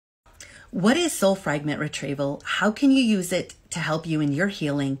What is soul fragment retrieval? How can you use it to help you in your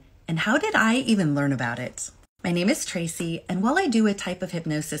healing? And how did I even learn about it? My name is Tracy, and while I do a type of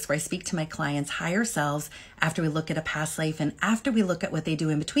hypnosis where I speak to my clients' higher selves after we look at a past life and after we look at what they do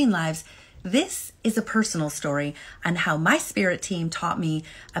in between lives, this is a personal story on how my spirit team taught me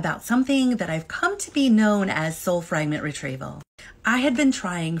about something that I've come to be known as soul fragment retrieval. I had been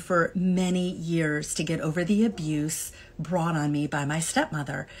trying for many years to get over the abuse brought on me by my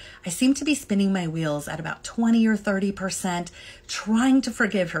stepmother. I seemed to be spinning my wheels at about 20 or 30%, trying to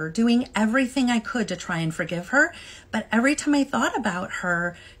forgive her, doing everything I could to try and forgive her. But every time I thought about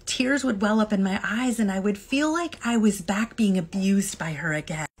her, tears would well up in my eyes and I would feel like I was back being abused by her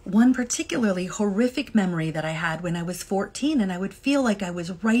again. One particularly horrific memory that I had when I was 14, and I would feel like I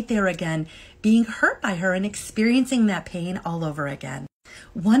was right there again, being hurt by her and experiencing that pain all over again.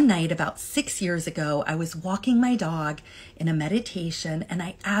 One night about 6 years ago, I was walking my dog in a meditation and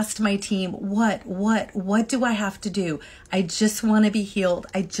I asked my team, what do I have to do? I just want to be healed.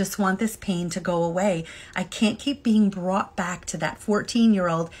 I just want this pain to go away. I can't keep being brought back to that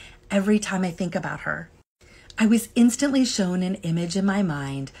 14-year-old every time I think about her. I was instantly shown an image in my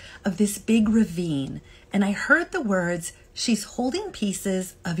mind of this big ravine, and I heard the words, "She's holding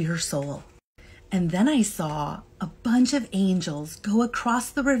pieces of your soul." And then I saw a bunch of angels go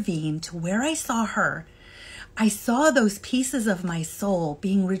across the ravine to where I saw her. I saw those pieces of my soul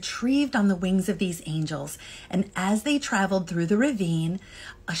being retrieved on the wings of these angels, and as they traveled through the ravine,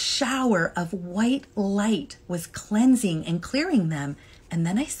 a shower of white light was cleansing and clearing them, and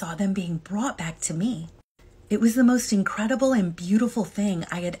then I saw them being brought back to me. It was the most incredible and beautiful thing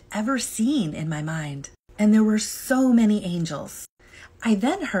I had ever seen in my mind. And there were so many angels. I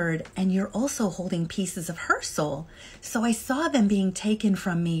then heard, "And you're also holding pieces of her soul." So I saw them being taken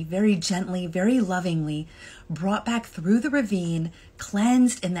from me very gently, very lovingly, brought back through the ravine,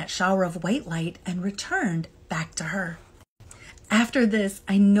 cleansed in that shower of white light, and returned back to her. After this,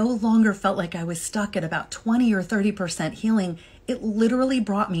 I no longer felt like I was stuck at about 20 or 30% healing. It literally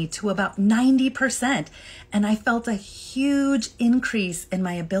brought me to about 90%, and I felt a huge increase in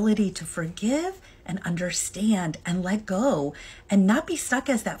my ability to forgive and understand and let go and not be stuck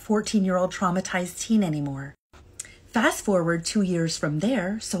as that 14-year-old traumatized teen anymore. Fast forward 2 years from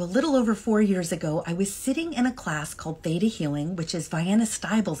there, so a little over 4 years ago, I was sitting in a class called Theta Healing, which is Vienna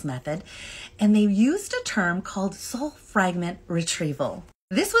Steibel's method, and they used a term called soul fragment retrieval.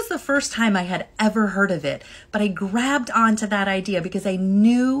 This was the first time I had ever heard of it, but I grabbed onto that idea because I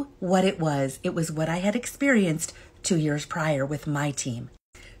knew what it was. It was what I had experienced 2 years prior with my team.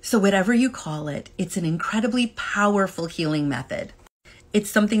 So whatever you call it, it's an incredibly powerful healing method. It's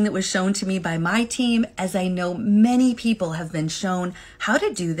something that was shown to me by my team, as I know many people have been shown how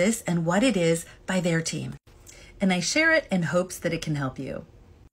to do this and what it is by their team. And I share it in hopes that it can help you.